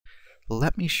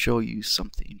let me show you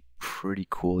something pretty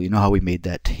cool. You know how we made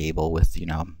that table with,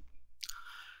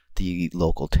 the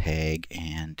local tag,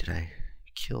 and did I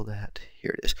kill that?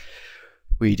 Here it is.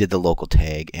 We did the local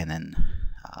tag, and then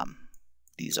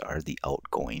these are the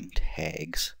outgoing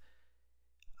tags.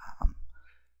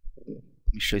 Let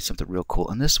me show you something real cool,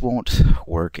 and this won't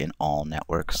work in all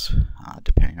networks,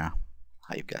 depending on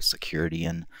how you've got security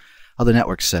and how the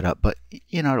network's set up. But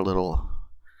in our little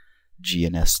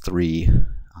GNS3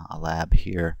 lab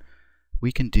here,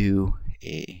 we can do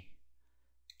a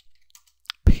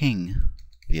ping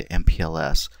via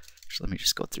MPLS. So let me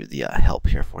just go through the help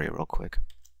here for you real quick.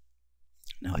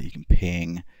 Now you can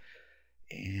ping,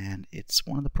 and it's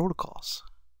one of the protocols.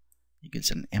 You can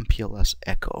send an MPLS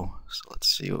echo. So let's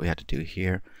see what we had to do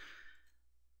here.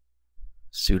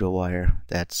 Pseudo wire.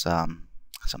 That's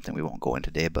something we won't go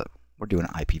into today, but we're doing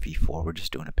an IPv4. We're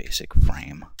just doing a basic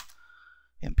frame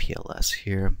MPLS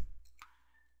here.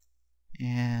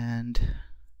 And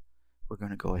we're going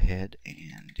to go ahead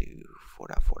and do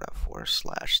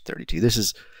 4.4.4/32. This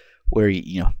is where,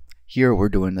 here we're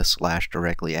doing the slash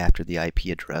directly after the IP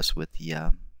address with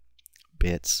the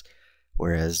bits,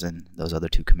 whereas in those other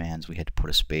two commands we had to put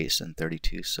a space in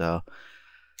 32. So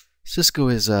Cisco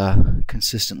is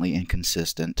consistently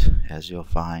inconsistent, as you'll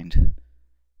find.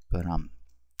 But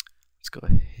let's go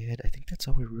ahead. I think that's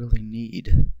all we really need.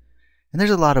 And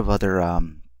there's a lot of other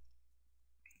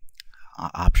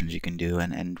options you can do,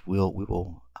 and we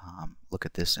will look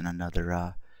at this in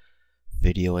another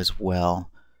video as well.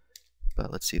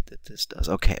 But let's see if this does.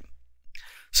 Okay,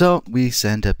 so we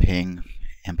send a ping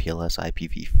MPLS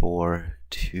IPv4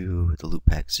 to the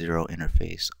loopback 0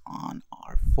 interface on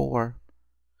R4.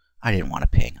 I didn't want to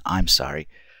ping. I'm sorry.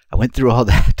 I went through all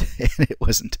that and it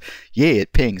wasn't. Yay,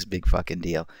 it pings. Big fucking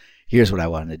deal. Here's what I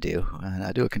wanted to do.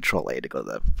 I do a Control A to go to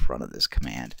the front of this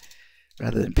command.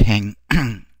 Rather than ping,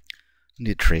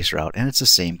 do trace route, and it's the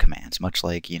same commands, much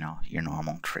like your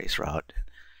normal trace route.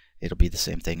 It'll be the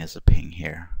same thing as the ping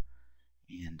here.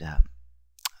 And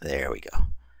there we go.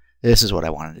 This is what I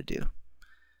wanted to do.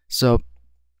 So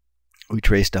we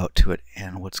traced out to it,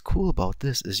 and what's cool about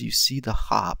this is you see the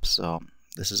hop. So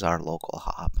this is our local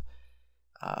hop.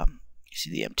 You see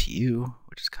the MTU,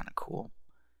 which is kind of cool,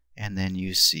 and then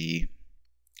you see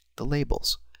the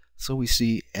labels. So we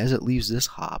see as it leaves this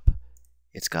hop,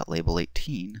 it's got label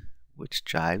 18, which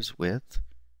jives with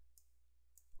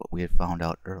what we had found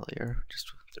out earlier,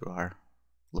 just through our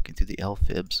looking through the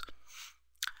LFibs.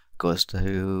 Goes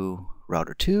to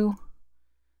router 2.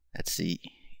 That's the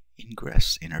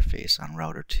ingress interface on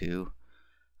router 2.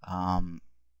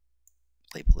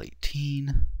 Label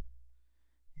 18.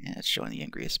 And it's showing the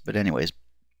ingress. But anyways,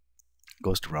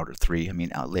 goes to router 3. I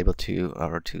mean, label 2,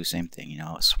 router 2, same thing.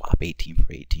 Swap 18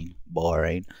 for 18.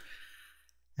 Boring.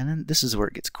 And then this is where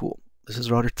it gets cool. This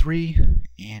is router 3,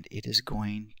 and it is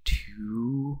going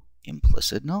to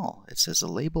implicit null. It says the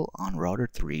label on router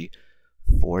 3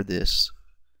 for this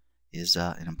is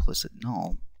an implicit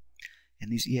null.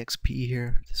 And these EXP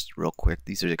here, just real quick,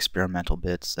 these are experimental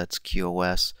bits. That's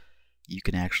QoS. You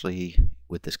can actually,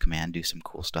 with this command, do some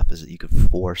cool stuff. Is that you could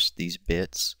force these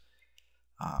bits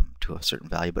to a certain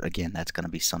value, but again, that's going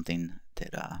to be something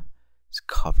that is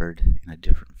covered in a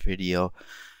different video.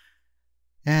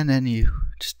 And then you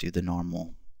just do the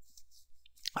normal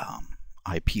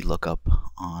IP lookup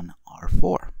on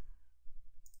R4.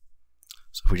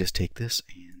 So if we just take this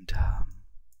and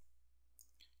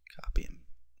copy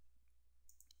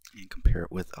and compare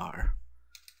it with our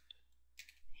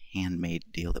handmade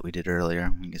deal that we did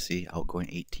earlier, you can see outgoing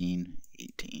 18,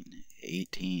 18,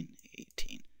 18,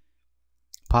 18.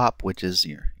 Pop, which is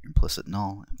your implicit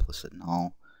null,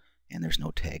 and there's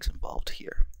no tags involved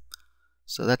here.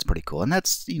 So that's pretty cool, and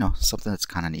that's something that's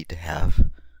kind of neat to have.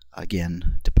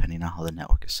 Again, depending on how the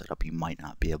network is set up, you might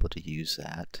not be able to use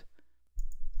that.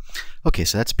 Okay,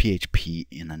 so that's PHP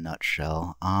in a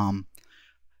nutshell.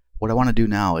 What I want to do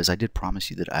now is I did promise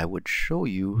you that I would show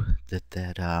you that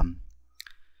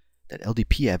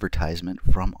LDP advertisement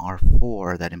from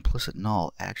R4, that implicit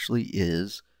null, actually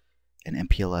is an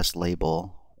MPLS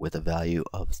label with a value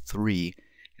of 3.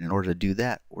 And in order to do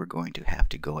that, we're going to have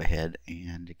to go ahead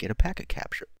and get a packet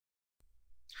capture.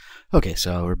 Okay,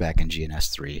 so we're back in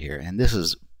GNS3 here, and this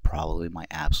is probably my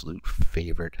absolute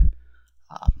favorite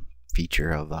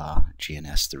feature of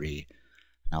GNS3.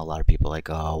 Now, a lot of people are like,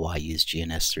 oh, why use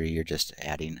GNS3? You're just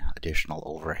adding additional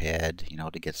overhead,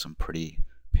 to get some pretty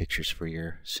pictures for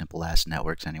your simple ass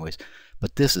networks anyways.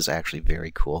 But this is actually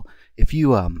very cool. If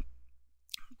you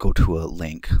go to a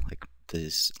link like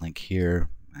this link here,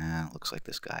 it looks like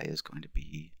this guy is going to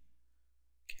be,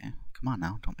 okay, come on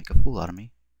now, don't make a fool out of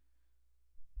me.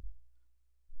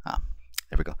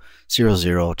 there we go,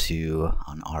 00 to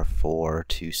on R4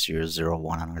 to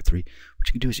 001 on R3. What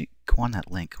you can do is you go on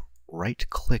that link, right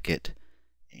click it,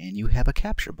 and you have a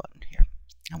capture button here.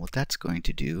 And what that's going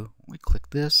to do, when we click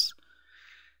this,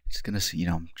 it's going to see,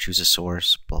 choose a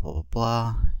source, blah, blah, blah,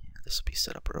 blah. This will be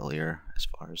set up earlier as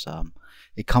far as,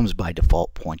 it comes by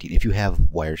default pointing. If you have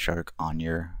Wireshark on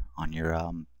your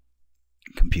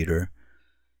computer,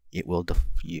 it will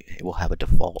have a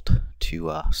default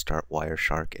to start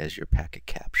Wireshark as your packet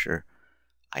capture.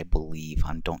 I believe.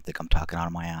 I don't think I'm talking out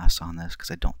of my ass on this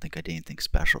because I don't think I did anything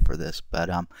special for this. But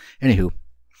anywho,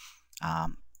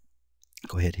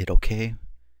 go ahead, hit OK,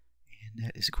 and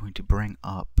that is going to bring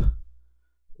up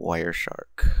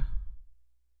Wireshark.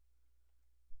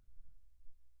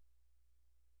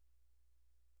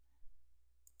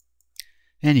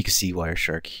 And you can see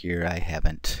Wireshark here. I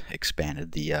haven't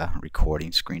expanded the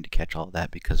recording screen to catch all of that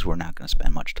because we're not going to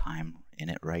spend much time in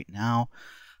it right now.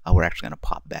 We're actually going to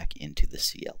pop back into the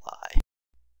CLI.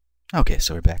 Okay,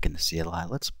 so we're back in the CLI.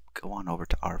 Let's go on over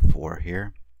to R4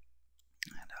 here.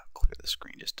 And I'll clear the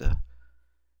screen just to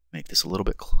make this a little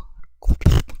bit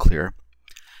clearer.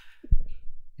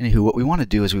 Anywho, what we want to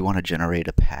do is we want to generate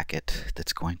a packet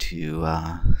that's going to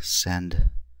send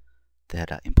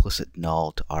that implicit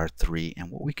null to R3, and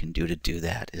what we can do to do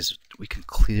that is we can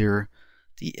clear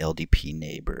the LDP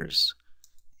neighbors,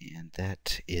 and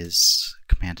that is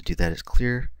command to do that is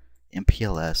clear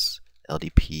MPLS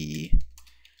LDP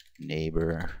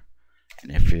neighbor.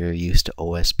 And if you're used to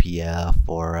OSPF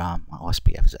or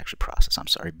OSPF is actually process, I'm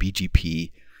sorry,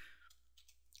 BGP,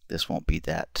 this won't be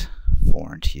that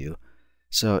foreign to you.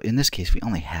 So in this case we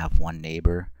only have one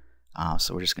neighbor,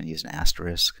 so we're just going to use an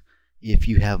asterisk. If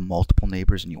you have multiple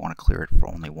neighbors and you want to clear it for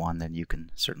only one, then you can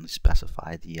certainly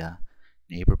specify the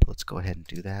neighbor, but let's go ahead and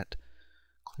do that.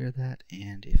 Clear that,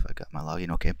 and if I got my login,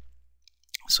 okay.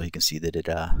 So you can see that it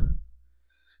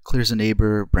clears the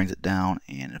neighbor, brings it down,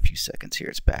 and in a few seconds here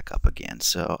it's back up again.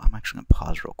 So I'm actually going to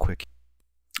pause real quick.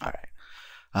 Alright,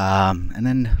 and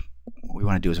then what we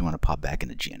want to do is we want to pop back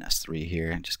into GNS3 here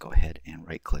and just go ahead and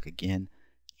right click again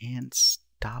and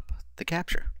stop the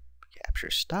capture.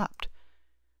 Capture stopped.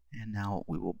 And now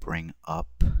we will bring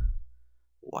up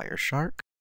Wireshark.